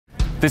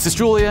This is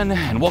Julien,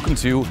 and welcome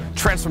to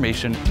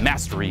Transformation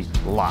Mastery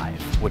Live,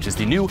 which is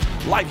the new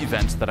live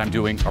event that I'm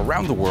doing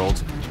around the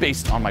world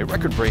based on my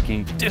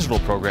record-breaking digital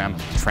program,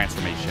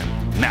 Transformation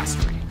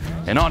Mastery.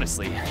 And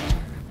honestly,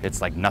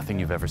 it's like nothing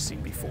you've ever seen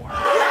before.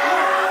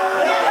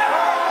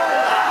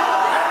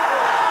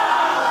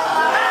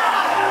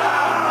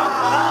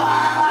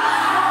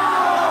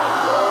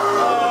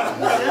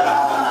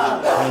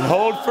 And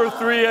hold for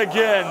 3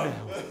 again.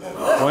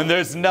 When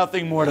there's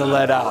nothing more to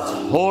let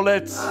out, hold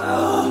it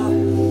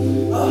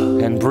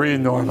and breathe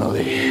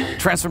normally.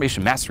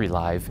 Transformation Mastery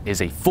Live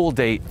is a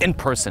full-day,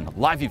 in-person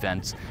live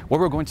event where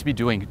we're going to be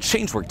doing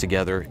change work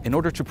together in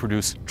order to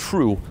produce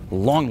true,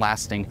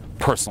 long-lasting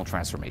personal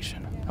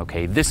transformation.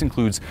 Okay, this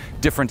includes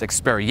different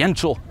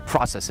experiential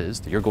processes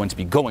that you're going to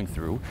be going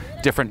through,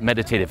 different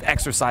meditative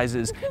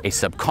exercises, a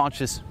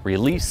subconscious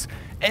release,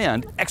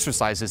 and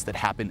exercises that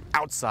happen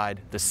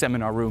outside the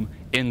seminar room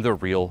in the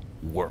real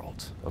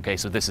world. Okay,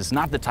 so this is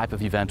not the type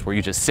of event where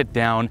you just sit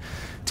down,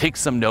 take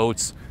some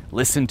notes,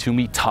 listen to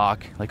me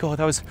talk, like, oh,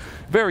 that was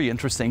very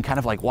interesting, kind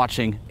of like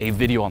watching a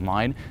video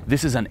online.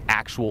 This is an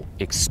actual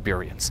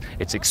experience.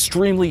 It's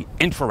extremely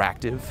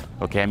interactive,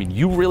 okay? I mean,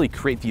 you really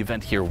create the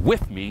event here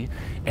with me,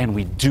 and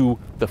we do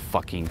the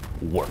fucking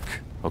work,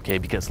 okay?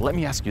 Because let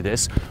me ask you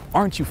this,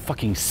 aren't you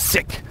fucking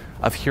sick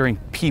of hearing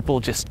people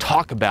just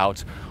talk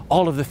about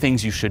all of the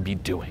things you should be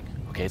doing,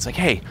 okay? It's like,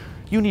 hey,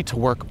 you need to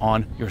work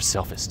on your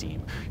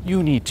self-esteem.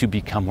 You need to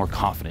become more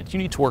confident. You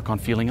need to work on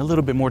feeling a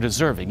little bit more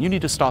deserving. You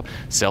need to stop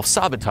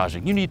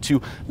self-sabotaging. You need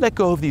to let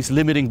go of these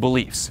limiting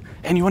beliefs.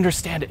 And you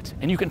understand it.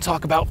 And you can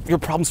talk about your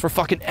problems for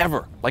fucking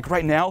ever. Like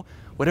right now,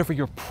 whatever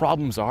your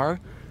problems are,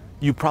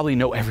 you probably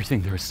know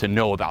everything there is to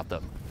know about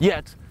them.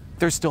 Yet,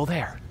 they're still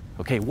there.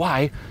 Okay,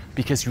 why?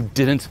 Because you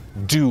didn't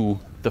do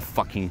the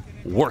fucking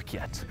work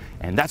yet.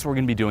 And that's what we're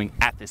gonna be doing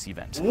at this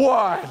event.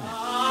 1,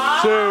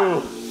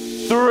 2,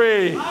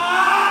 3, 4,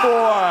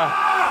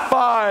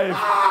 5,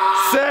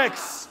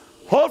 6.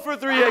 Hold for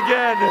 3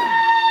 again.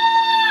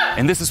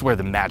 And this is where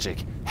the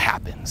magic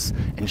happens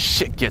and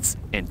shit gets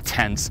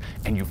intense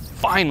and you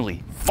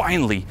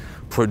finally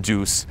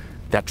produce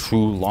that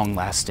true,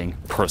 long-lasting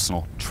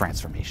personal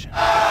transformation.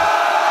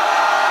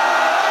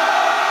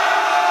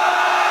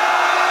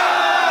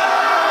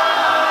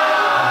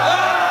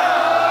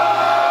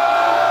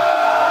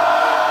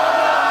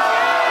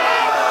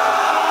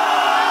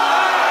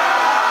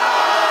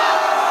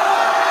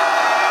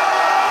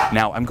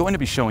 Now, I'm going to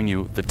be showing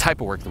you the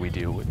type of work that we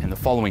do in the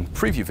following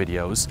preview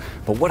videos,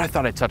 but what I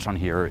thought I'd touch on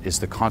here is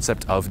the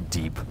concept of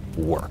deep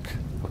work,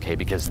 okay?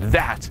 Because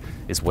that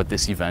is what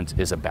this event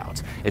is about.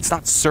 It's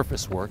not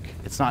surface work,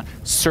 it's not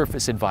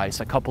surface advice,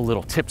 a couple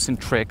little tips and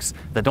tricks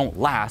that don't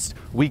last.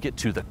 We get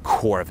to the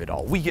core of it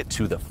all. We get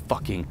to the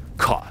fucking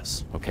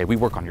cause, okay? We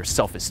work on your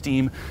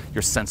self-esteem,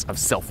 your sense of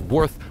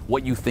self-worth,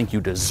 what you think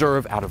you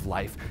deserve out of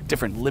life,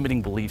 different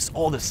limiting beliefs,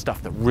 all this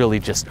stuff that really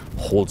just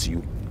holds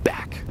you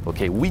back,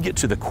 okay? We get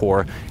to the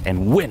core,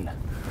 and when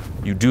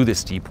you do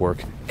this deep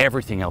work,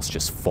 everything else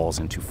just falls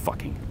into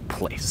fucking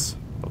place,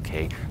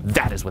 okay?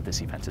 That is what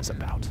this event is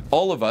about.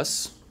 All of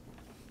us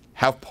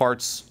have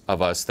parts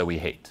of us that we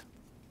hate,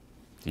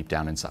 deep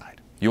down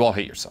inside. You all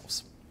hate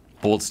yourselves.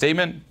 Bold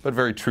statement, but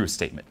very true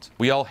statement.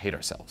 We all hate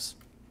ourselves.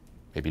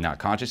 Maybe not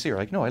consciously, or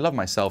like, no, I love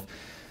myself.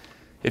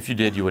 If you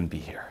did, you wouldn't be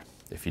here.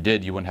 If you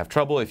did, you wouldn't have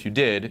trouble. If you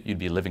did, you'd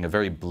be living a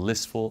very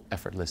blissful,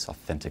 effortless,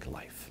 authentic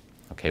life.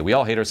 Okay, we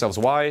all hate ourselves.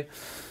 Why?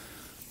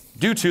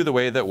 Due to the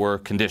way that we're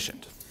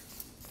conditioned.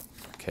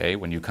 Okay,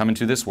 when you come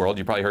into this world,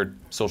 you probably heard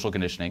social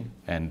conditioning,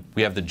 and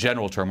we have the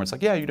general term where it's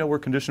like, yeah, you know, we're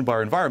conditioned by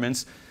our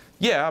environments.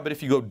 Yeah, but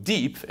if you go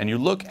deep and you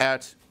look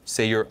at,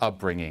 say, your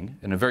upbringing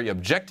in a very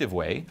objective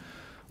way,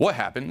 what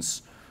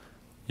happens?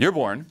 You're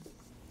born,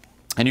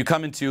 and you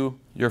come into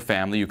your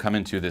family, you come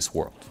into this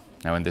world.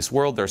 Now, in this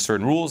world, there are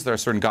certain rules, there are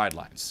certain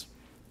guidelines,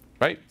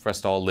 right? For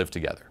us to all live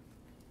together.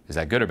 Is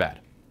that good or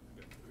bad?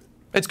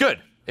 It's good.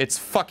 It's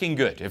fucking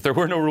good. If there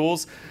were no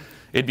rules,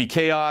 it'd be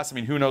chaos. I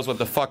mean, who knows what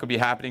the fuck would be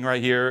happening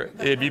right here?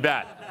 It'd be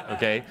bad,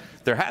 okay?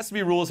 There has to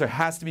be rules, there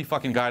has to be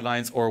fucking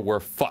guidelines, or we're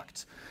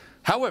fucked.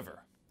 However,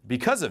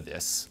 because of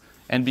this,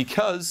 and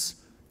because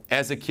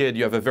as a kid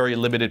you have a very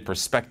limited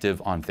perspective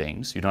on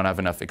things, you don't have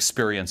enough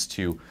experience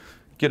to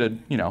get a,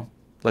 you know,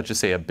 let's just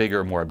say a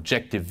bigger, more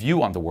objective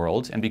view on the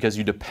world, and because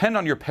you depend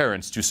on your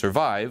parents to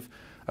survive,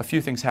 a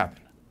few things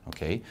happen,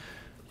 okay?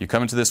 You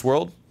come into this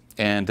world,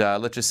 and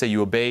let's just say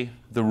you obey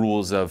the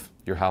rules of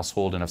your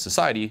household and of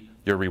society,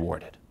 you're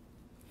rewarded.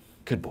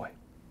 Good boy.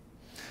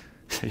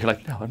 You're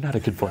like, no, I'm not a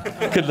good boy.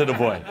 Good little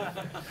boy.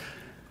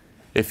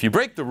 If you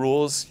break the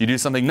rules, you do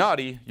something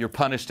naughty, you're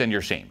punished and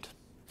you're shamed.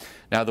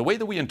 Now, the way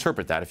that we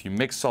interpret that, if you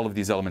mix all of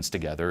these elements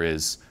together,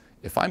 is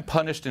if I'm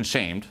punished and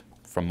shamed,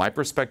 from my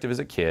perspective as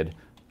a kid,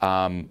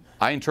 I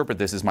interpret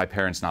this as my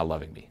parents not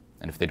loving me.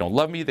 And if they don't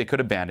love me, they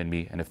could abandon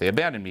me. And if they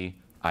abandon me,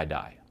 I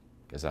die,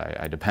 because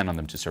I depend on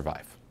them to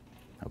survive.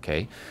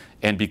 Okay?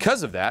 And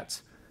because of that,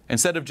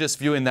 instead of just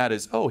viewing that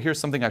as, oh, here's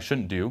something I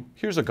shouldn't do,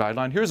 here's a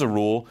guideline, here's a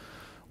rule,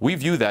 we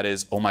view that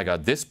as, oh my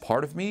God, this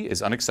part of me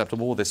is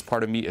unacceptable, this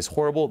part of me is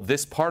horrible,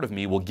 this part of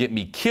me will get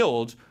me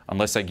killed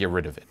unless I get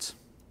rid of it.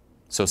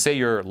 So say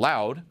you're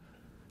loud,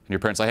 and your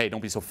parents are like, hey, don't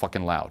be so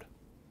fucking loud.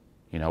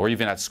 You know, or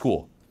even at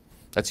school.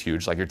 That's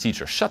huge. Like your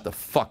teacher, shut the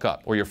fuck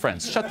up. Or your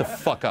friends, shut the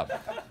fuck up.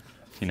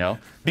 You know,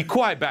 be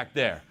quiet back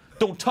there.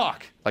 Don't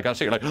talk. Like I'll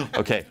shake, like,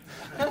 okay.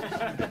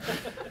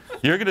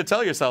 You're going to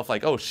tell yourself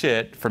like, oh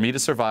shit, for me to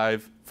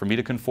survive, for me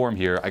to conform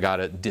here, I got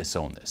to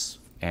disown this.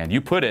 And you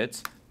put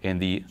it in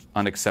the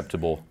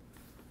unacceptable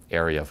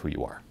area of who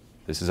you are.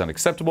 This is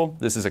unacceptable.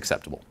 This is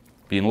acceptable.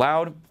 Being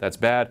loud, that's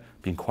bad.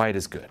 Being quiet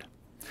is good.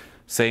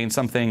 Saying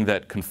something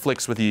that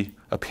conflicts with the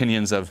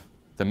opinions of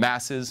the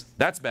masses,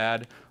 that's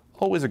bad.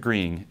 Always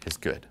agreeing is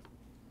good.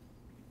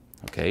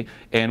 Okay?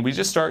 And we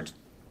just start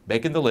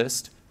making the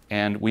list,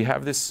 and we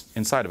have this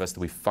inside of us that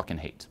we fucking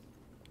hate.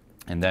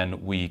 And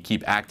then we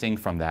keep acting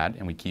from that,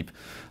 and we keep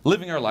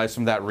living our lives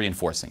from that,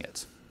 reinforcing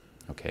it.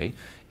 Okay?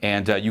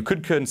 And you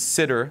could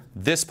consider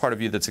this part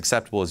of you that's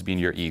acceptable as being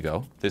your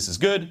ego. This is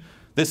good,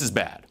 this is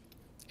bad.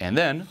 And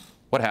then,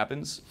 what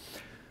happens?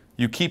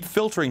 You keep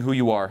filtering who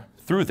you are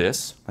through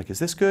this. Like, is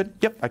this good?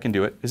 Yep, I can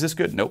do it. Is this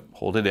good? Nope,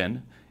 hold it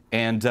in.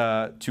 And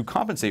to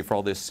compensate for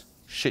all this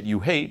shit you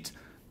hate,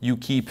 you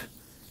keep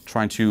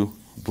trying to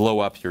blow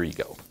up your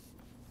ego.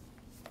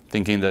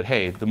 Thinking that,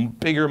 hey, the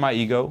bigger my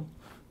ego,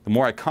 the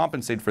more I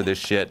compensate for this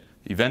shit,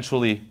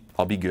 eventually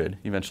I'll be good.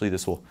 Eventually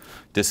this will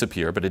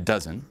disappear, but it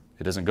doesn't.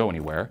 It doesn't go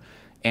anywhere.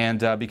 And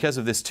because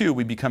of this too,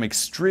 we become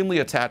extremely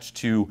attached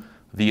to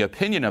the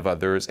opinion of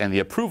others and the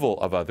approval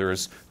of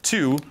others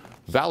to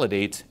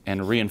validate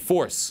and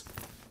reinforce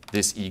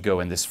this ego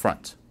and this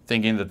front.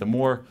 Thinking that the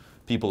more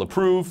people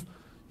approve,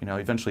 you know,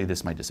 eventually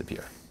this might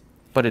disappear.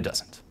 But it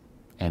doesn't.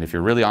 And if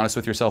you're really honest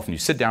with yourself and you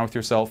sit down with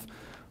yourself,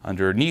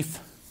 underneath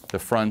the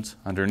front,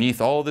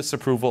 underneath all this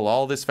approval,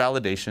 all this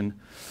validation,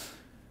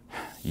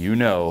 you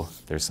know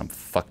there's some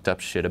fucked up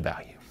shit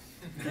about you.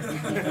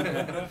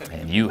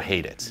 And you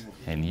hate it.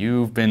 And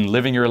you've been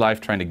living your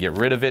life trying to get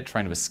rid of it,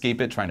 trying to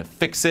escape it, trying to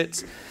fix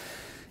it.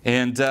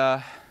 And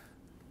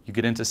you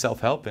get into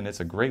self-help, and it's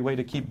a great way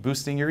to keep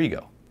boosting your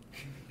ego.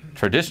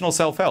 Traditional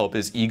self-help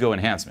is ego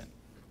enhancement.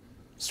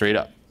 Straight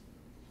up.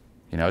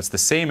 You know, it's the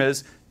same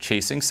as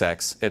chasing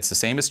sex. It's the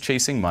same as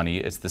chasing money.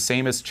 It's the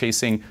same as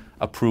chasing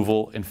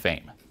approval and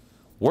fame.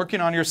 Working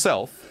on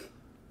yourself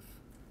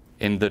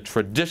in the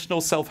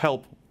traditional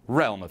self-help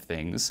realm of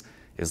things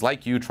is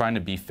like you trying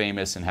to be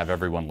famous and have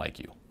everyone like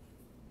you.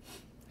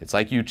 It's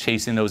like you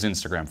chasing those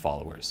Instagram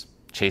followers,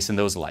 chasing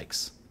those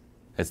likes.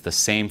 It's the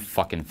same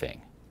fucking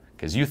thing.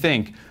 Because you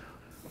think,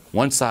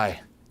 once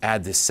I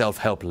add this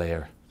self-help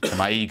layer to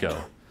my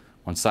ego,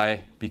 once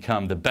I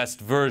become the best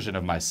version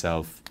of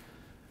myself,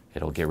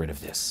 it'll get rid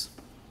of this.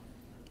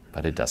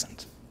 But it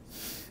doesn't.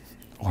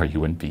 Or you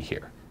wouldn't be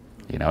here.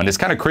 You know, and it's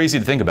kind of crazy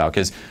to think about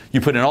because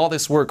you put in all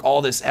this work,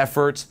 all this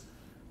effort,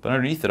 but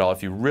underneath it all,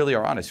 if you really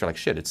are honest, you're like,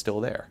 shit, it's still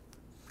there.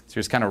 So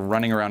you're just kind of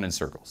running around in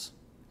circles.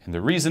 And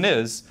the reason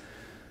is,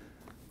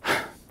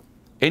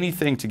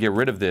 anything to get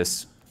rid of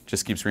this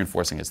just keeps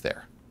reinforcing it's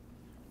there.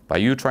 By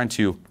you trying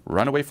to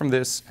run away from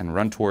this and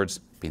run towards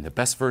being the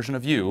best version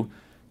of you,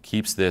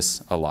 keeps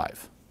this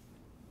alive.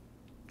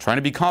 Trying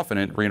to be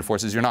confident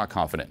reinforces you're not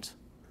confident.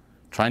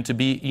 Trying to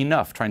be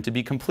enough, trying to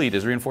be complete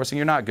is reinforcing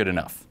you're not good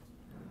enough.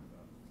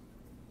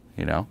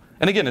 You know?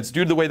 And again, it's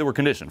due to the way that we're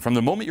conditioned. From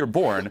the moment you're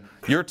born,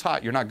 you're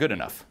taught you're not good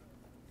enough.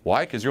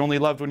 Why? Because you're only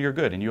loved when you're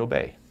good and you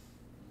obey.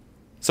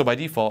 So by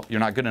default, you're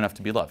not good enough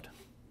to be loved.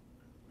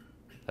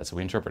 That's how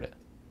we interpret it.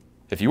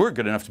 If you were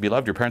good enough to be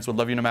loved, your parents would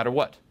love you no matter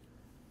what.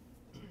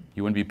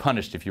 You wouldn't be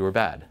punished if you were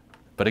bad.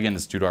 But again,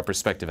 it's due to our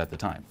perspective at the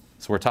time.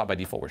 So we're taught by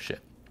default we're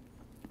shit.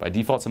 By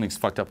default, something's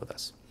fucked up with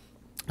us.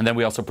 And then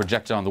we also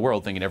project it on the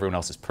world thinking everyone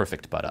else is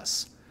perfect but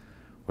us.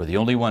 We're the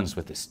only ones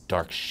with this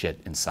dark shit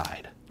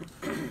inside.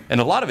 And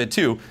a lot of it,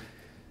 too,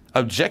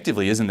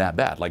 objectively isn't that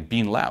bad. Like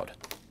being loud.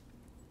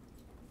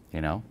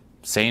 You know?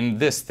 Saying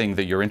this thing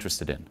that you're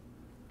interested in.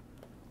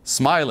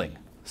 Smiling.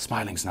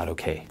 Smiling's not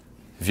okay.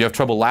 If you have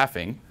trouble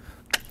laughing,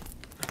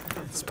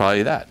 it's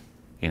probably that.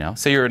 You know?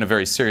 Say you're in a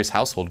very serious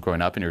household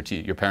growing up and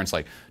your parents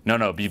like,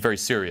 no, be very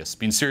serious.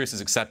 Being serious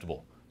is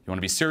acceptable. You want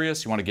to be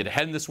serious? You want to get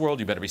ahead in this world?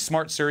 You better be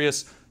smart,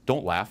 serious.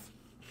 Don't laugh.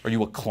 Are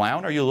you a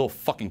clown? Are you a little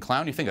fucking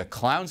clown? You think a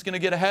clown's going to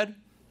get ahead?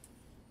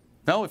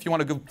 No, if you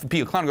want to go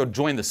be a clown, go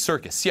join the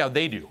circus. See how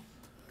they do. You're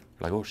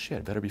like, oh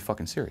shit, better be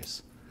fucking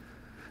serious.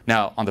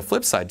 Now, on the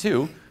flip side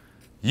too,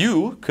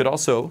 you could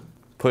also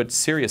put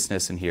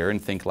seriousness in here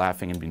and think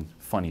laughing and being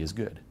funny is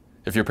good.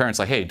 If your parents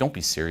are like, hey, don't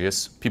be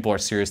serious. People are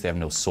serious, they have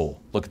no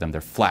soul. Look at them,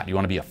 they're flat. You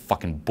want to be a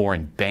fucking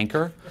boring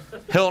banker?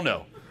 Hell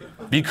no.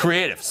 Be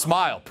creative,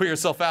 smile, put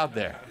yourself out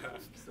there.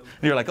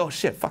 And you're like, oh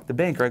shit, fuck the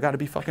banker, I gotta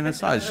be fucking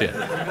inside shit.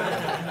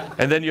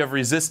 And then you have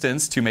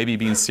resistance to maybe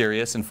being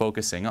serious and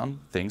focusing on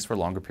things for a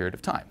longer period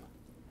of time.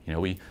 You know,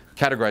 we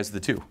categorize the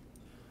two.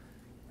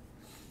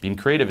 Being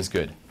creative is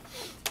good,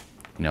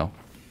 you know,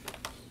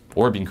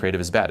 or being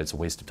creative is bad, it's a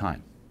waste of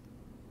time.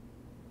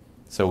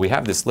 So we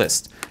have this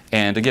list.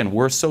 And again,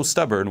 we're so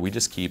stubborn, we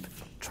just keep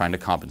trying to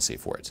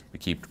compensate for it. We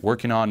keep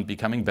working on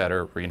becoming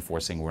better,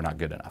 reinforcing we're not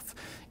good enough.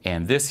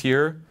 And this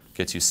here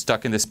gets you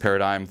stuck in this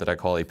paradigm that I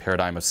call a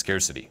paradigm of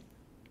scarcity.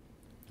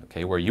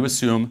 Okay, where you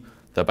assume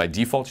that by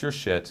default you're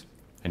shit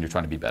and you're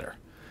trying to be better.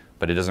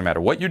 But it doesn't matter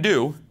what you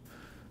do,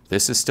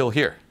 this is still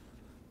here.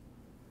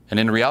 And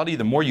in reality,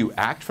 the more you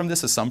act from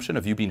this assumption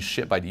of you being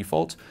shit by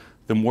default,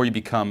 the more you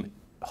become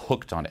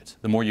hooked on it,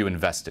 the more you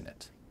invest in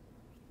it.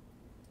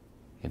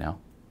 You know?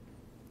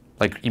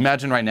 Like,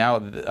 imagine right now,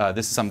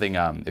 this is something,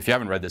 if you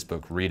haven't read this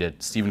book, read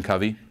it. Stephen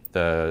Covey,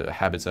 The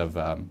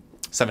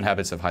 7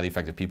 Habits of Highly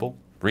Effective People.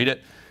 Read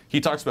it. He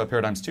talks about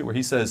paradigms too, where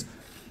he says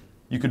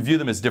you could view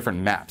them as different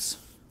maps.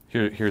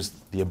 Here's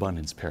the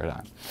abundance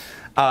paradigm.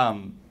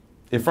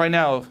 If right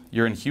now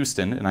you're in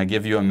Houston and I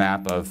give you a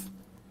map of,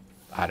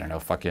 I don't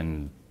know,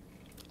 fucking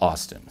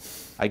Austin.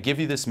 I give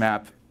you this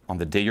map on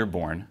the day you're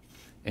born,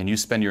 and you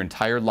spend your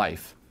entire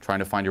life trying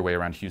to find your way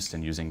around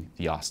Houston using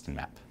the Austin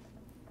map.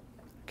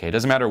 Okay, it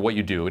doesn't matter what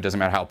you do. It doesn't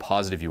matter how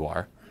positive you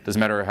are. It doesn't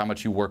matter how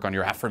much you work on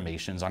your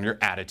affirmations, on your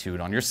attitude,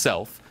 on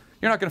yourself.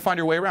 You're not going to find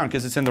your way around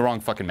because it's in the wrong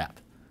fucking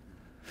map.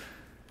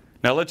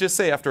 Now, let's just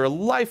say after a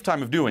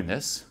lifetime of doing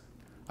this,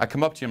 I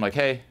come up to you and I'm like,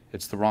 hey,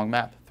 it's the wrong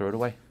map. Throw it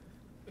away.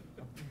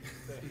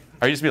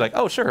 Or you just be like,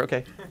 oh, sure,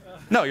 okay.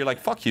 No, you're like,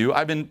 fuck you.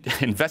 I've been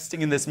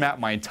investing in this map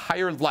my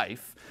entire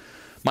life.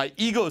 My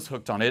ego's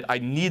hooked on it. I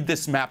need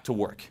this map to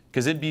work.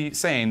 Because it'd be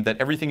saying that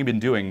everything you've been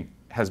doing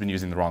has been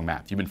using the wrong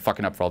map. You've been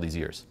fucking up for all these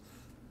years.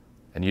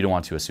 And you don't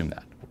want to assume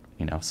that.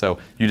 You know? So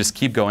you just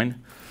keep going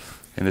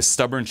in this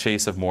stubborn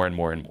chase of more and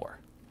more and more.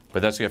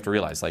 But that's what you have to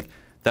realize. Like,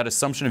 that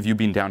assumption of you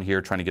being down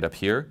here trying to get up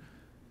here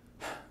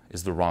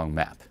is the wrong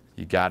map.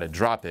 You got to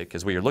drop it,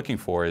 because what you're looking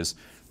for is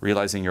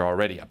realizing you're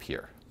already up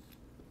here.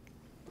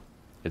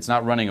 It's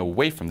not running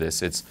away from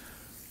this, it's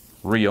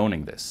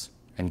re-owning this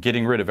and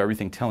getting rid of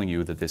everything telling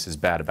you that this is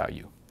bad about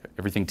you,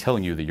 everything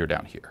telling you that you're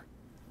down here.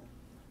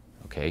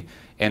 Okay?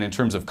 And in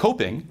terms of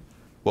coping,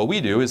 what we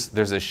do is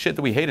there's this shit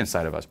that we hate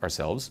inside of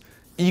ourselves.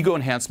 Ego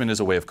enhancement is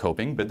a way of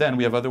coping, but then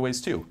we have other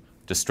ways too.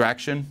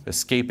 Distraction,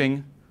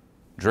 escaping,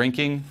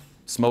 drinking,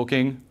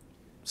 smoking,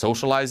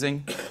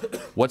 socializing.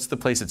 What's the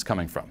place it's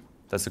coming from?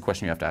 That's the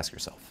question you have to ask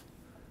yourself.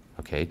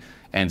 Okay?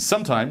 And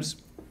sometimes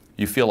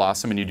you feel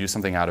awesome and you do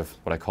something out of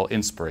what I call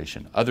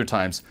inspiration. Other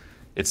times,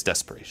 it's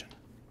desperation.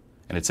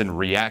 And it's in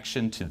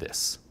reaction to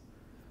this.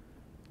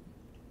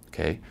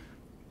 Okay?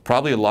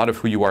 Probably a lot of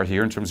who you are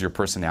here in terms of your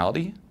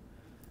personality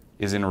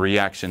is in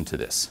reaction to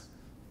this.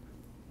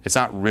 It's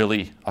not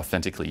really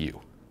authentically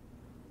you.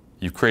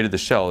 You've created the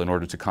shell in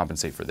order to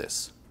compensate for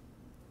this.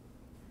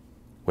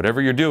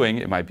 Whatever you're doing,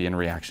 it might be in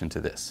reaction to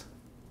this.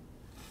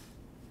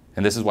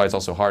 And this is why it's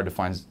also hard to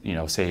find,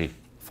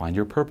 find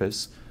your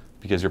purpose,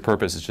 because your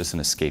purpose is just an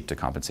escape to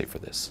compensate for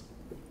this.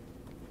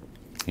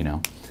 You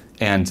know?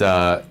 And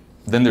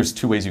then there's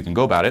 2 ways you can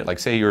go about it. Like,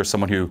 say you're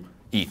someone who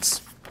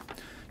eats.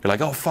 You're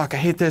like, oh, fuck, I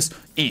hate this.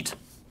 Eat.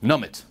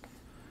 Numb it.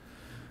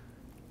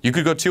 You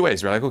could go 2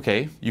 ways. You're like,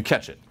 okay, you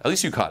catch it. At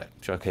least you caught it.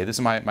 You're, okay, this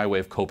is my way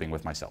of coping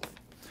with myself.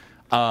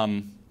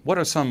 What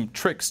are some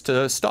tricks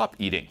to stop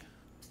eating?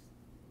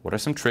 What are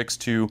some tricks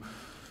to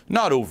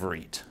not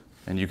overeat?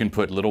 And you can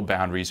put little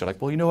boundaries. You're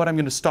like, well, you know what? I'm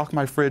going to stock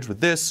my fridge with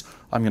this.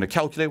 I'm going to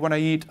calculate when I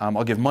eat.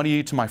 I'll give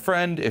money to my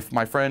friend. If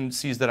my friend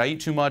sees that I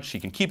eat too much, he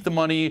can keep the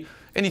money.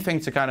 Anything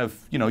to kind of,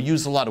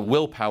 use a lot of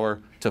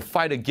willpower to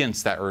fight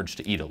against that urge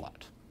to eat a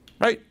lot,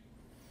 right?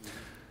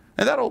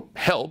 And that'll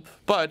help,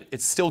 but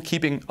it's still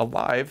keeping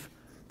alive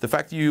the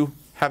fact that you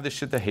have this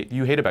shit that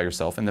you hate about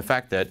yourself, and the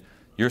fact that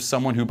you're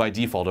someone who by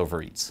default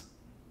overeats.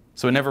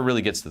 So it never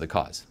really gets to the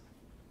cause.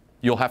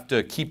 You'll have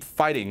to keep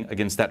fighting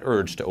against that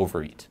urge to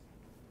overeat.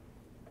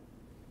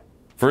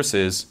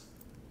 Versus,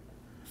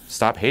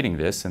 stop hating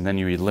this, and then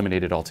you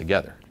eliminate it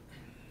altogether.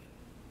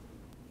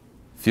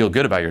 Feel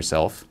good about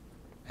yourself,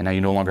 and now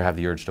you no longer have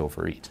the urge to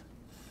overeat.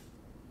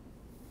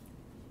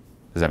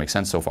 Does that make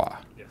sense so far?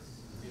 Yes.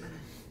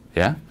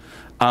 Yeah?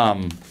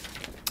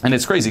 And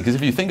it's crazy, because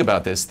if you think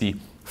about this, the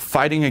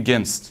fighting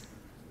against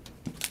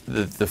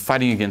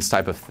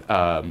type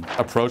of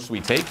approach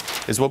we take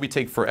is what we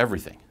take for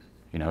everything.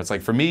 It's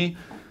like for me,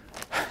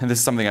 and this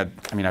is something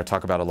I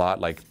talk about a lot,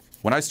 like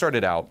when I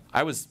started out,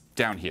 I was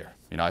down here.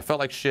 I felt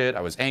like shit,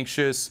 I was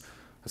anxious,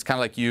 I was kind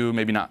of like you,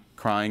 maybe not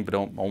crying, but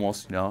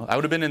almost, I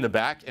would have been in the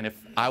back, and if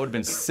I would have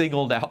been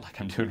singled out like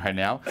I'm doing right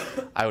now,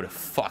 I would have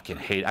fucking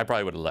hated, I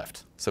probably would have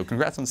left. So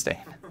congrats on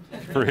staying,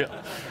 for real.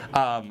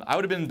 I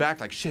would have been back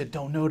like, shit,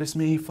 don't notice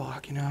me,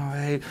 fuck,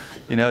 hey.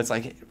 It's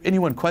like,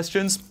 anyone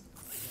questions?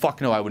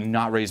 Fuck no, I would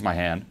not raise my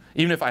hand.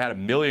 Even if I had a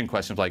million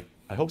questions, like,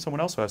 I hope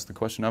someone else will ask the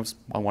question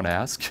I want to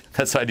ask.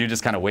 That's what I do,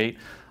 just kind of wait.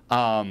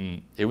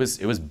 It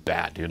was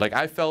bad, dude. Like,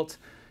 I felt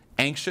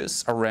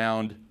anxious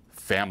around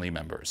family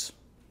members.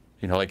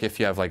 Like if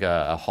you have like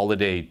a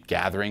holiday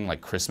gathering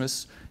like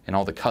Christmas and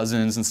all the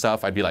cousins and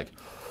stuff, I'd be like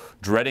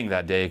dreading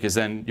that day, because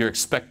then you're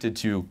expected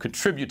to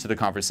contribute to the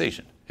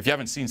conversation. If you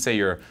haven't seen, say,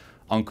 your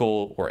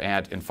uncle or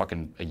aunt in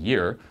fucking a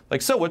year,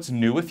 like, so what's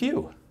new with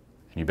you?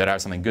 And you better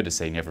have something good to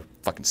say, and you have to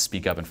fucking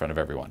speak up in front of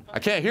everyone. I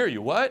can't hear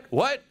you. What?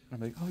 And I'm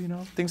like,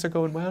 oh, things are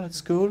going well at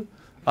school.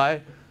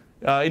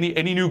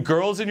 Any new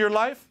girls in your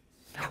life?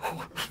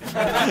 No.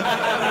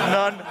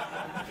 None.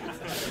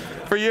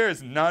 For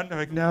years, none. I'm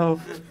like, no,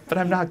 but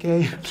I'm not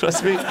gay.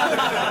 Trust me.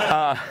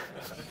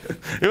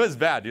 It was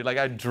bad, dude. Like,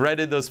 I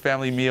dreaded those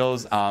family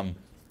meals.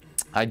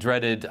 I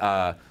dreaded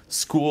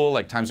school,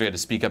 like times where I had to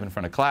speak up in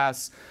front of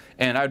class.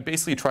 And I would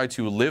basically try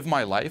to live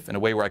my life in a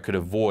way where I could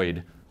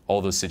avoid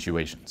all those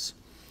situations.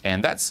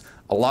 And that's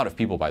a lot of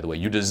people, by the way.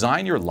 You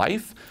design your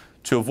life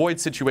to avoid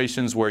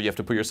situations where you have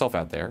to put yourself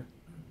out there.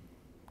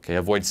 Okay,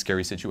 avoid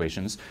scary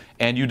situations.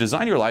 And you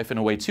design your life in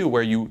a way, too,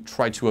 where you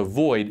try to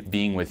avoid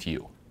being with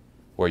you.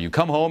 Where you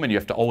come home and you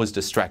have to always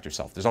distract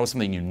yourself. There's always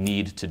something you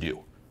need to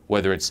do.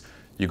 Whether it's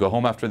you go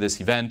home after this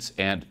event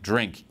and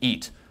drink,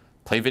 eat,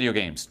 play video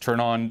games,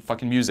 turn on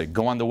fucking music,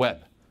 go on the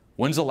web.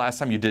 When's the last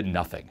time you did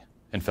nothing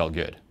and felt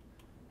good?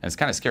 And it's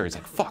kind of scary. It's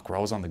like, fuck, we're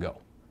always on the go.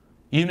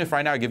 Even if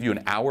right now I give you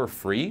an hour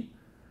free,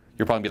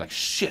 you'll probably be like,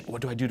 shit,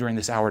 what do I do during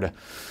this hour to,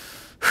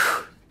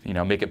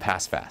 make it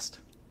pass fast?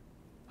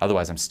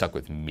 Otherwise, I'm stuck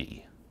with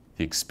me,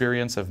 the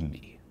experience of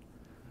me.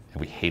 And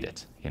we hate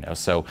it,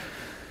 So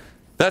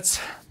that's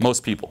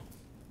most people,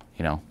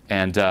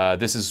 And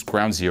this is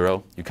ground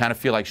zero. You kind of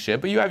feel like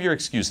shit, but you have your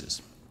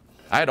excuses.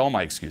 I had all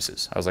my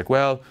excuses. I was like,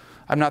 well,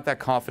 I'm not that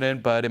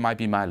confident, but it might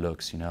be my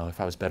looks,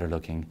 if I was better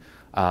looking.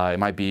 It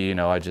might be,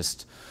 I'm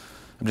just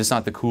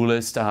not the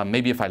coolest.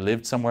 Maybe if I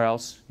lived somewhere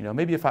else,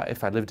 maybe if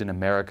I lived in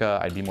America,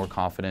 I'd be more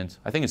confident.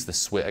 I think it's the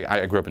Swiss.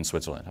 I grew up in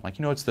Switzerland. I'm like,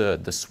 it's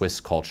the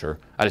Swiss culture.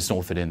 I just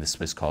don't fit in the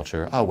Swiss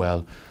culture. Oh,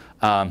 well,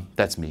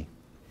 that's me.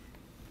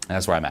 And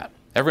that's where I'm at.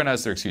 Everyone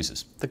has their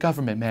excuses. The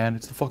government, man.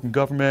 It's the fucking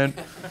government.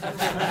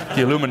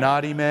 The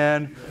Illuminati,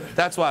 man.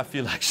 That's why I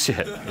feel like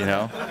shit,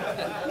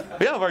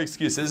 We have our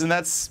excuses, and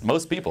that's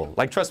most people.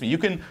 Like, trust me, you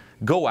can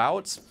go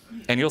out,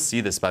 and you'll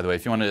see this, by the way,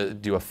 if you want to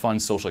do a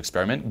fun social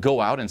experiment, go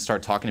out and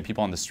start talking to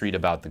people on the street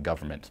about the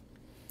government.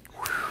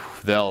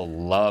 They'll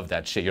love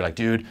that shit. You're like,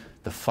 dude,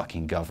 the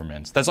fucking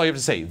government. That's all you have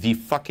to say, the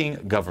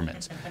fucking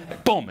government.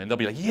 Boom, and they'll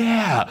be like,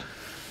 yeah.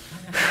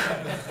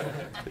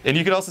 And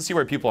you can also see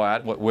where people are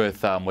at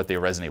with what they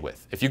resonate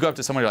with. If you go up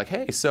to someone, you're like,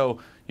 hey, so,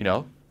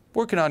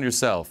 working on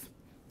yourself.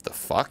 The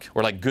fuck?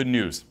 Or like, good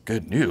news.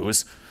 Good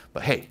news?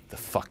 But hey, the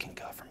fucking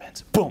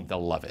government. Boom,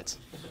 they'll love it.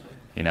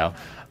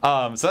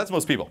 So that's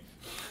most people.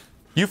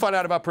 You find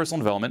out about personal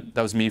development.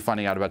 That was me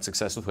finding out about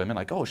success with women.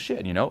 Like, oh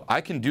shit,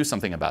 I can do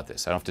something about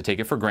this. I don't have to take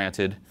it for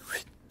granted.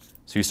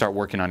 So you start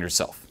working on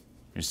yourself.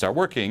 You start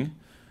working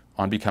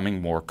on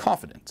becoming more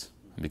confident,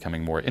 on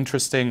becoming more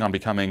interesting, on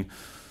becoming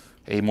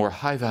a more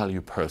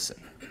high-value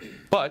person.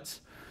 But,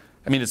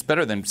 it's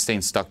better than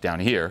staying stuck down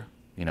here.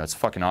 It's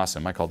fucking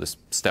awesome. I call this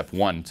step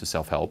 1 to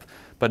self-help.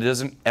 But it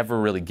doesn't ever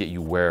really get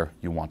you where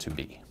you want to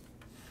be.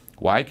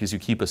 Why? Because you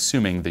keep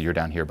assuming that you're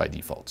down here by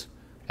default.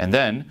 And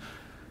then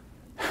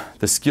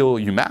the skill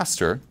you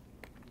master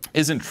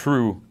isn't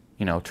true,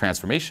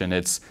 transformation.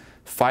 It's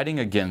fighting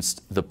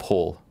against the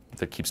pull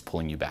that keeps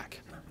pulling you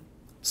back.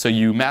 So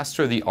you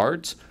master the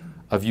art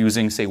of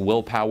using, say,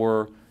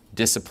 willpower,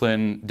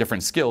 discipline,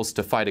 different skills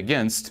to fight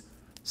against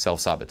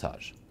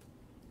self-sabotage.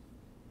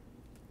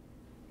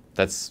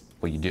 That's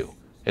what you do.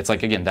 It's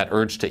like, again, that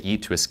urge to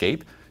eat to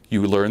escape.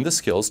 You learn the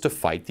skills to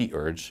fight the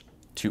urge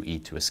to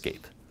eat to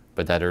escape.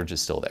 But that urge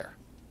is still there.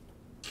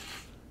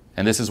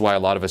 And this is why a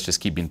lot of us just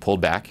keep being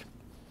pulled back.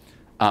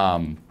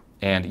 And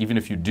even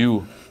if you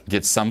do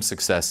get some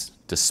success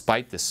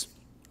despite this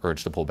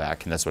urge to pull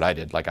back, and that's what I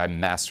did, like I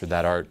mastered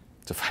that art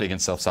to fight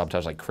against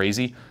self-sabotage like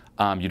crazy,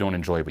 you don't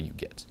enjoy what you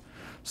get.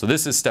 So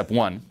this is step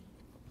 1.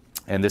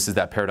 And this is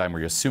that paradigm where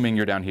you're assuming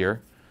you're down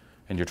here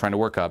and you're trying to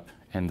work up.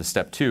 And the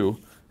step 2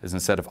 is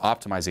instead of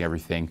optimizing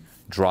everything,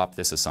 drop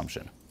this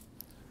assumption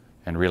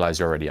and realize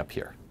you're already up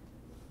here.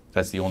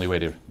 That's the only way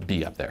to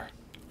be up there.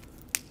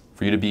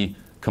 For you to be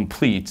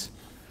complete,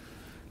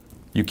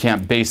 you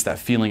can't base that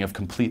feeling of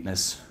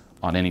completeness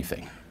on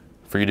anything.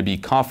 For you to be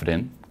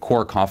confident,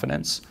 core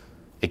confidence,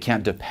 it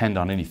can't depend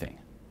on anything.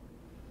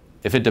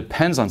 If it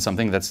depends on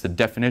something, that's the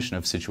definition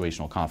of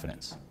situational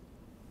confidence.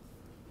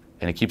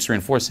 And it keeps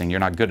reinforcing you're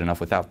not good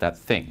enough without that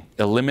thing.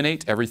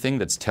 Eliminate everything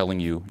that's telling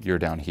you you're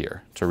down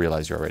here to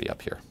realize you're already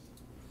up here.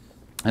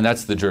 And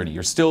that's the journey.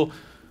 You're still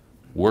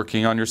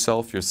working on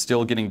yourself. You're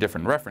still getting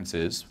different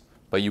references,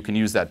 but you can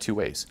use that 2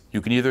 ways.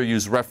 You can either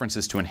use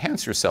references to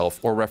enhance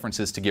yourself or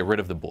references to get rid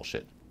of the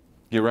bullshit.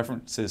 Get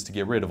references to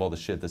get rid of all the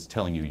shit that's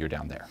telling you you're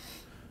down there.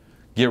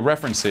 Get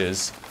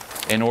references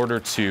in order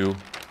to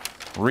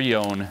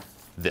re-own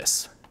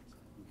this.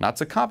 Not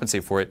to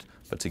compensate for it,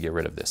 but to get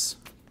rid of this.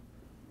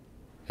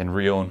 And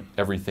re-own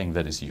everything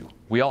that is you.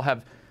 We all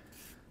have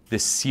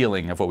this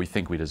ceiling of what we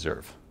think we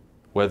deserve.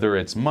 Whether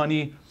it's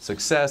money,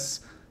 success,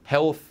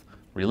 health,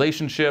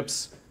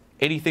 relationships,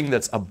 anything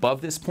that's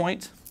above this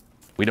point,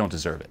 we don't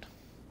deserve it.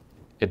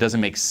 It doesn't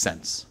make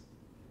sense.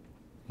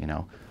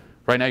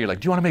 Right now you're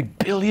like, do you want to make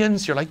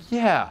billions? You're like,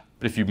 yeah.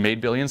 But if you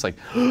made billions, like,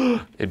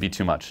 it'd be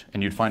too much.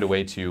 And you'd find a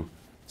way to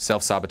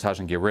self-sabotage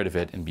and get rid of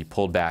it and be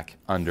pulled back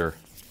under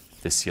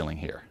this ceiling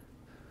here.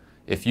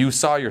 If you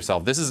saw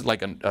yourself, this is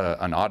like an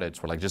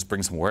audit where like just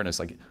bring some awareness,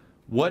 like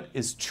what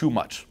is too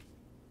much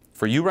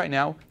For you right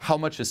now, how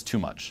much is too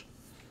much?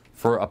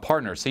 For a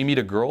partner, say you meet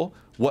a girl,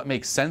 what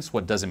makes sense,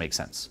 what doesn't make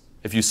sense?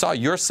 If you saw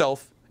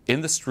yourself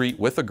in the street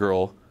with a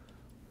girl,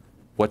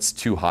 what's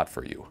too hot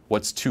for you?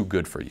 What's too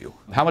good for you?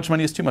 How much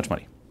money is too much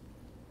money?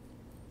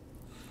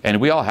 And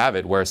we all have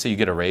it where, say you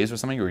get a raise or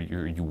something, or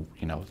you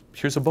know,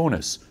 here's a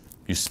bonus.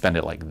 You spend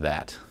it like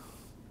that.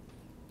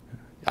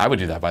 I would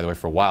do that, by the way,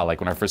 for a while.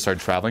 Like when I first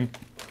started traveling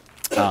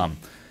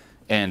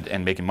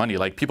and making money,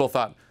 like people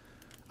thought,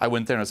 I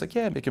went there and I was like,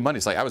 yeah, making money.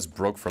 It's like I was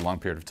broke for a long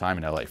period of time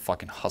in LA,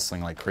 fucking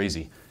hustling like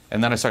crazy.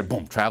 And then I started,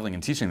 boom, traveling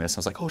and teaching this. I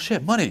was like, oh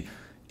shit, money.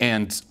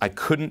 And I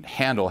couldn't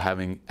handle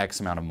having X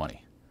amount of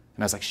money.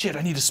 And I was like, shit,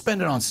 I need to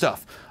spend it on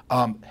stuff.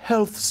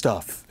 Health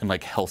stuff, and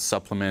like health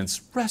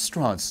supplements,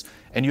 restaurants.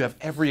 And you have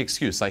every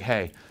excuse, like,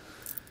 hey,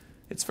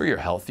 it's for your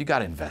health. You got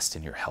to invest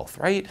in your health,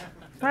 right?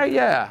 Right,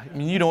 yeah. I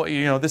mean, you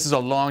know, this is a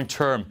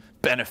long-term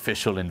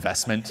beneficial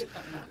investment.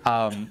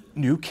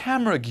 New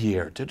camera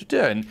gear,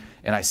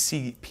 and I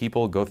see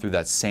people go through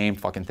that same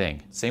fucking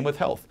thing. Same with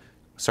health.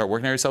 Start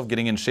working on yourself,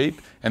 getting in shape,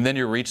 and then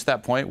you reach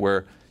that point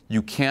where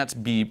you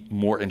can't be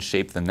more in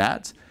shape than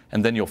that,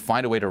 and then you'll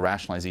find a way to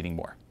rationalize eating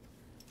more.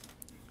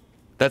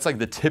 That's like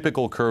the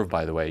typical curve,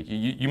 by the way.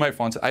 You might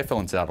fall into, I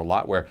fell into that a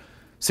lot, where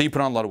say you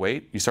put on a lot of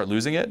weight, you start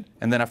losing it,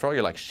 and then after all,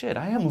 you're like, shit,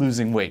 I am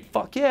losing weight,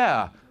 fuck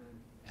yeah.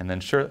 And then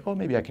sure, oh,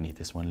 maybe I can eat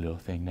this one little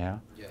thing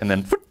now. Yeah. And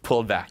then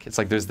pulled back. It's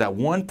like there's that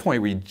one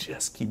point where you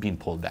just keep being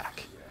pulled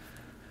back.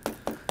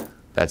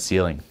 That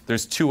ceiling.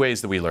 There's two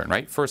ways that we learn,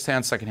 right?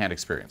 First-hand, second-hand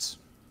experience.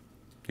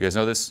 You guys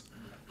know this?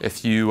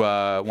 If you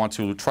want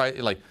to try,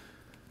 like,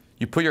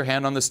 you put your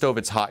hand on the stove,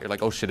 it's hot. You're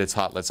like, oh shit, it's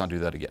hot. Let's not do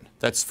that again.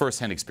 That's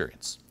first-hand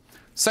experience.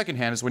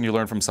 Second-hand is when you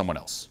learn from someone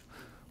else.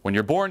 When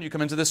you're born, you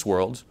come into this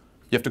world.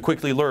 You have to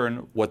quickly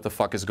learn what the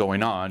fuck is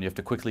going on. You have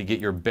to quickly get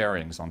your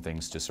bearings on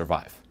things to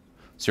survive.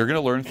 So you're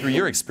going to learn through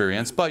your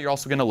experience, but you're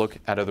also going to look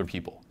at other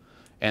people.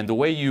 And the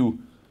way you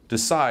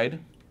decide,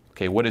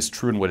 okay, what is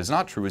true and what is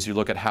not true is you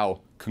look at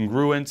how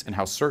congruent and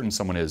how certain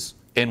someone is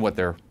in what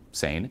they're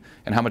saying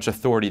and how much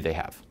authority they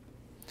have.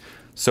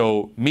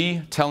 So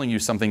me telling you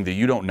something that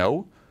you don't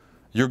know,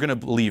 you're going to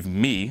believe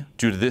me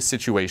due to this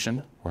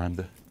situation where I'm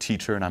the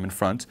teacher and I'm in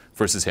front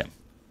versus him.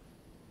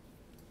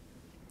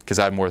 Because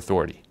I have more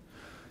authority.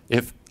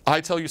 If I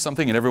tell you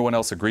something and everyone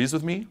else agrees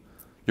with me,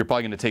 you're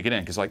probably going to take it in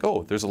because like,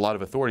 oh, there's a lot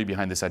of authority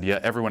behind this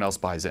idea. Everyone else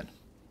buys in.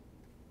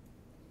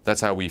 That's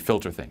how we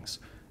filter things.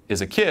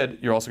 As a kid,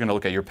 you're also going to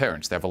look at your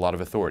parents. They have a lot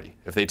of authority.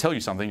 If they tell you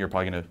something, you're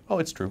probably going to, oh,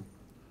 it's true.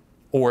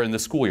 Or in the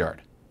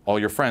schoolyard. All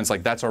your friends,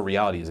 like that's our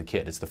reality as a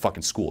kid. It's the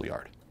fucking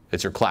schoolyard.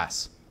 It's your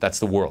class. That's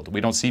the world. We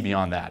don't see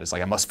beyond that. It's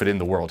like, I must fit in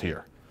the world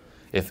here.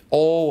 If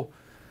all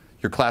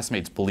your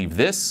classmates believe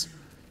this,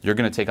 you're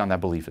going to take on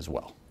that belief as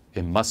well.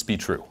 It must be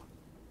true.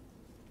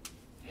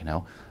 You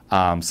know?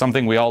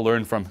 Something we all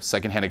learn from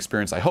secondhand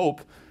experience, I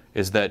hope,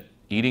 is that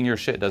eating your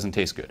shit doesn't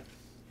taste good.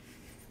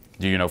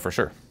 Do you know for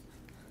sure?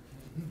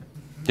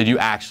 Did you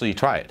actually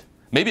try it?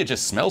 Maybe it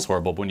just smells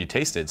horrible, but when you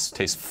taste it, it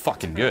tastes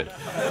fucking good.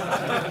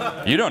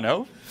 You don't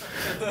know.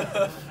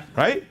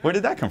 Right? Where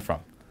did that come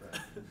from?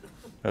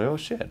 Oh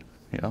shit.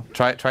 You know,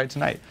 try it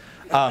tonight.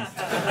 But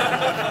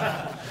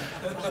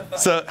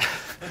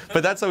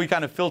that's how we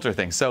kind of filter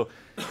things. So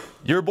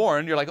you're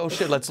born, you're like, oh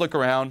shit, let's look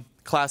around.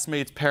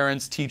 Classmates,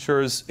 parents,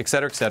 teachers, et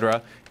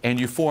cetera, and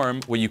you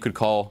form what you could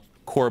call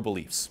core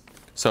beliefs.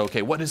 So,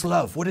 okay, what is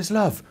love? What is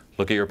love?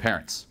 Look at your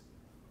parents.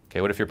 Okay,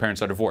 what if your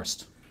parents are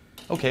divorced?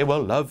 Okay,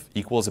 well, love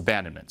equals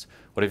abandonment.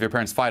 What if your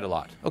parents fight a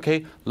lot?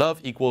 Okay, love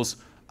equals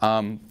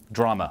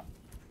drama.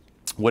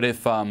 What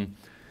if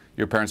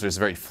your parents are just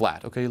very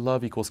flat? Okay,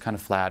 love equals kind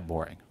of flat,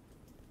 boring.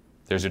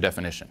 There's your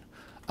definition.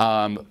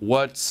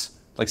 Like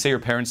say your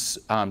parents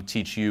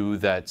teach you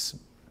that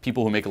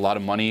people who make a lot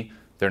of money,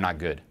 they're not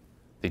good.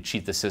 They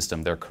cheat the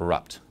system, they're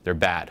corrupt, they're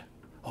bad.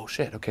 Oh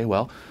shit, okay,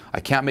 well, I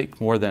can't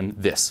make more than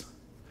this.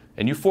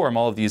 And you form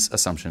all of these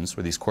assumptions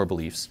or these core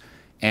beliefs,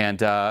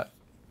 and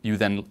you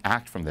then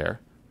act from there,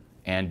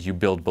 and you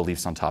build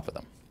beliefs on top of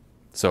them.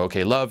 So,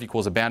 okay, love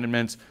equals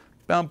abandonment,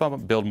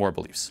 build more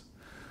beliefs.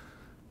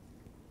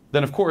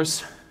 Then of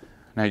course,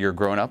 now you're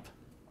grown up,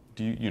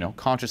 you know,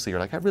 consciously you're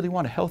like, I really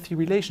want a healthy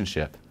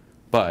relationship.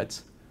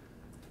 But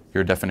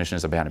your definition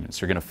is abandonment.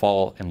 So you're gonna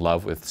fall in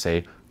love with,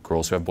 say,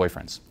 girls who have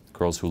boyfriends,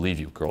 girls who leave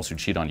you, girls who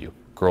cheat on you,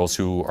 girls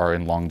who are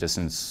in long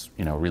distance,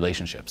 you know,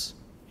 relationships.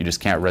 You just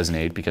can't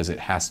resonate because it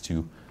has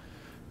to,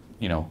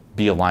 you know,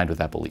 be aligned with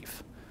that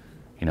belief.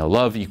 You know,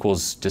 love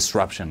equals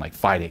disruption, like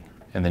fighting.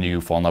 And then you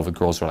fall in love with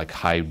girls who are like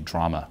high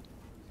drama,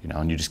 you know,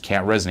 and you just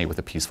can't resonate with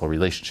a peaceful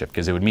relationship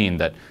because it would mean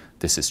that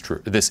this is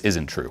true, this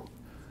isn't true.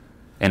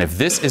 And if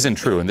this isn't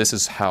true, and this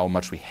is how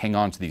much we hang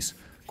on to these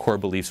core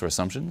beliefs or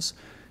assumptions,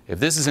 if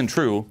this isn't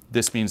true,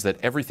 this means that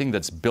everything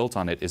that's built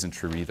on it isn't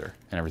true either,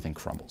 and everything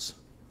crumbles.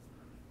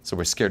 So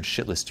we're scared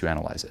shitless to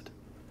analyze it.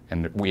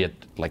 And we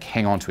like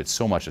hang on to it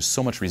so much, there's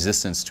so much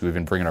resistance to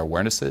even bringing our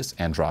awareness to this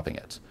and dropping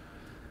it.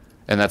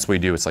 And that's what you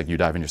do, it's like you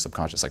dive in your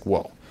subconscious, like,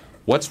 whoa,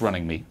 what's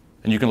running me?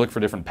 And you can look for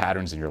different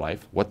patterns in your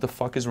life. What the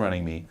fuck is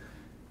running me?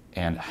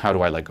 And how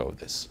do I let go of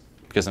this?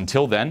 Because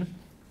until then,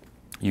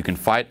 You can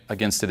fight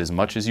against it as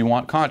much as you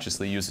want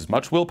consciously, use as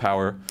much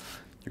willpower,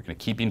 you're going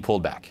to keep being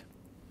pulled back.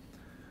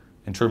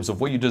 In terms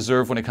of what you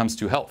deserve when it comes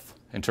to health,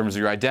 in terms of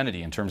your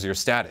identity, in terms of your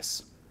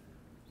status.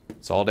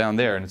 It's all down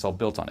there and it's all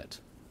built on it.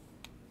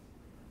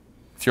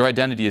 If your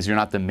identity is you're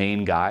not the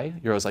main guy,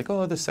 you're always like,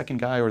 oh, the second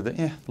guy or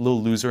the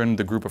little loser in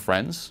the group of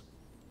friends.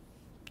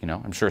 You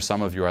know, I'm sure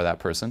some of you are that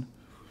person.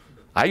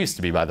 I used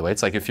to be, by the way.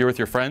 It's like if you're with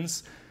your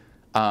friends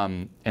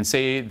and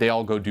say they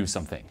all go do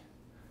something.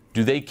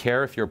 Do they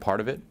care if you're a part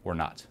of it or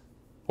not?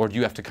 Or do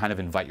you have to kind of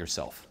invite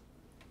yourself?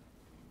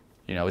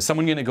 You know, is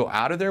someone going to go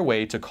out of their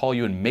way to call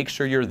you and make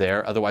sure you're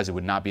there? Otherwise, it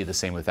would not be the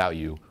same without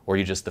you, or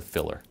you're just the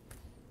filler.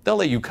 They'll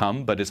let you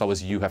come, but it's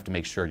always you have to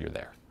make sure you're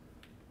there.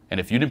 And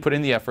if you didn't put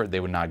in the effort, they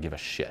would not give a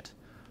shit.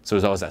 So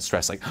there's always that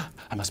stress, like, oh,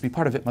 I must be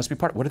part of it, must be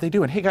part of it. What are they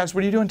doing? Hey guys,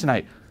 what are you doing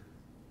tonight?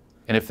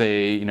 And if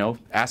they, you know,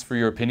 ask for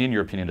your opinion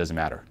doesn't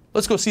matter.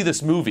 Let's go see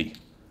this movie.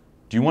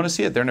 Do you want to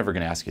see it? They're never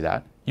going to ask you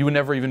that. You would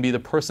never even be the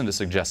person to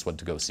suggest what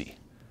to go see.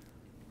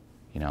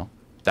 You know,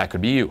 that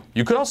could be you.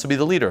 You could also be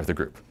the leader of the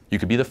group. You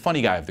could be the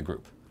funny guy of the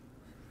group.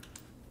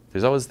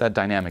 There's always that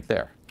dynamic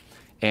there.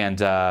 And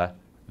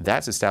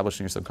that's established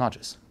in your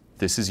subconscious.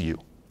 This is you.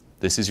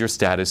 This is your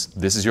status.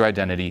 This is your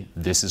identity.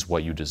 This is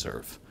what you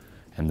deserve.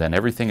 And then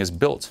everything is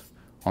built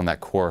on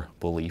that core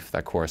belief,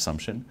 that core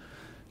assumption.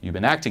 You've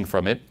been acting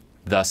from it,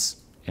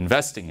 thus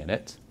investing in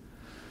it.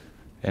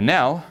 And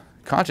now,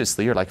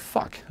 consciously, you're like,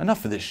 fuck,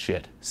 enough of this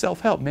shit.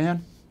 Self-help,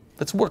 man.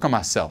 Let's work on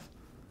myself.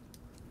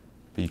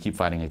 But you keep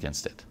fighting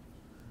against it.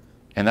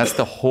 And that's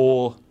the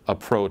whole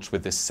approach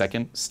with this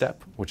second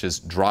step, which is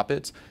drop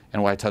it,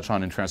 and what I touch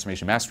on in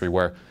Transformation Mastery,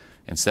 where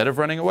instead of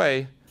running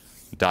away,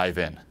 dive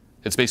in.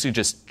 It's basically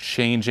just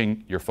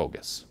changing your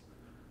focus.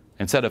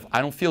 Instead of,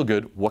 I don't feel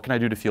good, what can I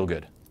do to feel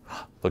good?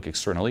 Look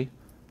externally,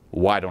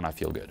 why don't I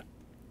feel good?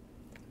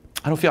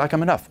 I don't feel like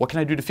I'm enough. What can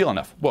I do to feel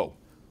enough? Whoa,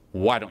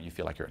 why don't you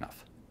feel like you're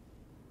enough?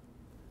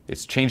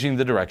 It's changing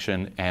the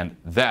direction, and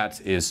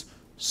that is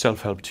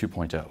self-help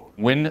 2.0.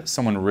 When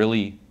someone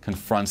really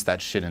confronts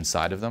that shit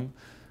inside of them,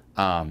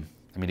 I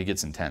mean, it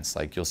gets intense.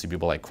 Like, you'll see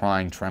people like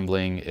crying,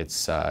 trembling.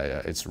 It's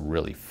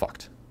really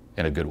fucked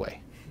in a good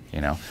way,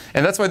 you know?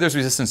 And that's why there's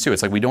resistance too.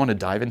 It's like we don't want to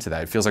dive into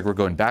that. It feels like we're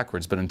going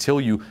backwards, but until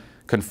you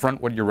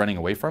confront what you're running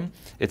away from,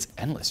 it's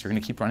endless. You're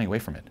going to keep running away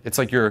from it. It's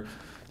like you're,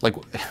 like,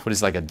 what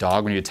is like a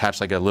dog when you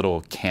attach like a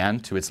little can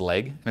to its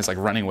leg and it's like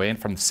running away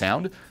from the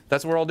sound?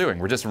 That's what we're all doing.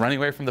 We're just running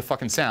away from the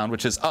fucking sound,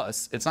 which is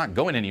us. It's not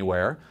going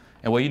anywhere.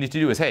 And what you need to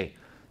do is, hey,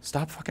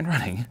 stop fucking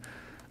running,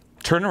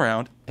 turn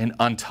around and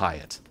untie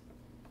it.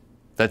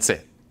 That's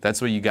it.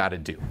 That's what you got to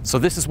do. So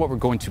this is what we're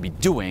going to be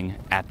doing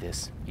at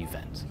this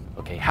event.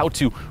 Okay, how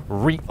to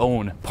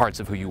re-own parts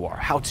of who you are,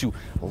 how to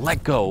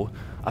let go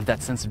of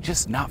that sense of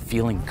just not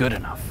feeling good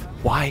enough.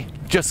 Why?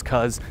 Just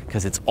because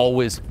it's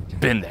always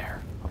been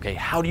there. Okay,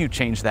 how do you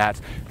change that?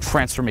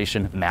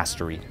 Transformation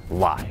Mastery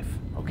Live.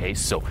 Okay,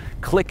 so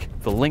click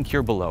the link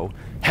here below,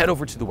 head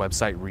over to the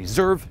website,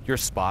 reserve your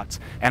spot,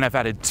 and I've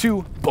added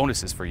 2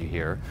 bonuses for you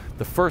here.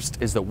 The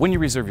first is that when you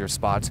reserve your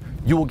spot,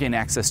 you will gain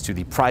access to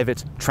the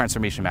private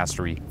Transformation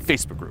Mastery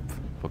Facebook group.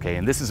 Okay,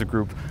 and this is a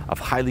group of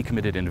highly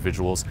committed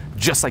individuals,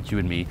 just like you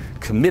and me,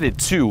 committed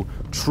to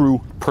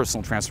true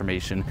personal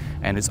transformation,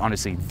 and it's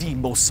honestly the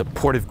most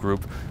supportive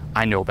group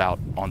I know about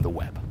on the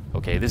web.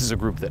 Okay, this is a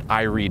group that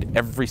I read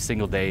every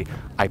single day.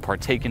 I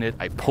partake in it,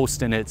 I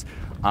post in it.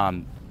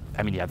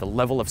 I mean, yeah, the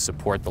level of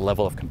support, the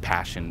level of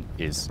compassion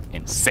is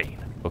insane.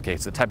 Okay,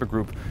 it's the type of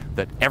group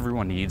that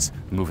everyone needs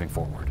moving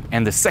forward.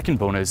 And the second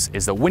bonus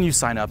is that when you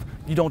sign up,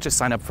 you don't just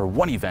sign up for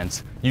one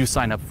event, you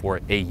sign up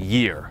for a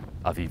year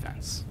of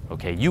events.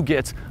 Okay, you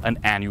get an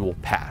annual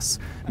pass,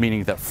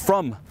 meaning that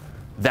from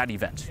that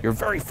event, your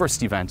very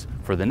first event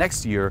for the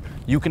next year,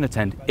 you can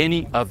attend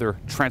any other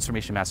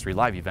Transformation Mastery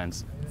Live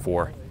events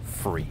for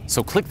free.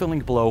 So click the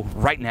link below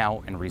right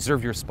now and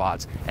reserve your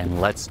spots,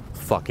 and let's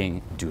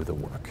fucking do the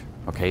work.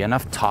 Okay,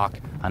 enough talk,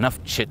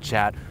 enough chit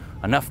chat,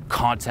 enough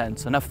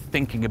content, enough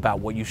thinking about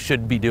what you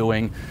should be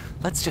doing.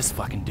 Let's just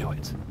fucking do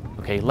it.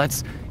 Okay,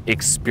 let's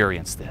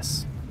experience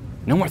this.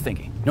 No more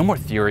thinking, no more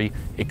theory,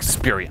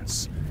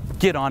 experience.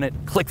 Get on it,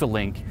 click the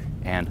link,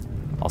 and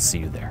I'll see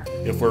you there.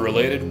 If we're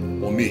related,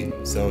 we'll meet.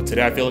 So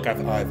today I feel like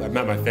I've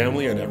met my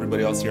family, and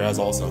everybody else here has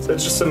also.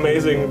 It's just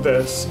amazing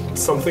that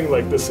something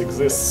like this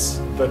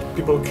exists, that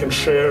people can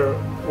share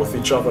with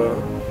each other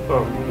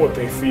what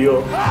they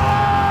feel.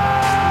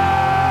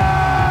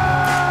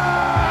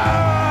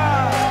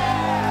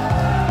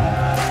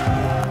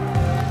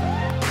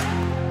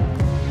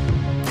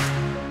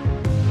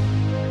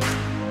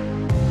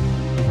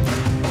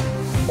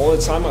 All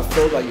the time I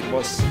felt like there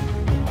was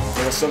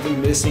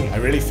something missing. I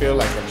really feel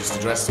like I've just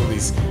addressed all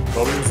these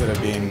problems that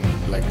have been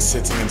like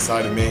sitting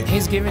inside of me.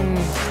 He's given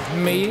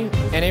me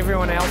and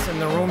everyone else in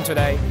the room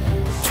today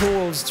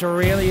tools to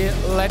really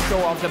let go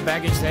of the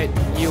baggage that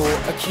you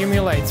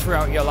accumulate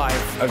throughout your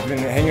life. I've been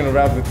hanging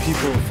around with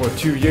people for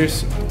 2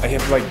 years. I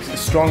have like a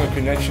stronger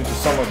connection to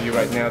some of you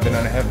right now than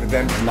I have with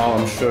them. Now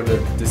I'm sure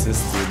that this is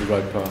the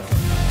right path.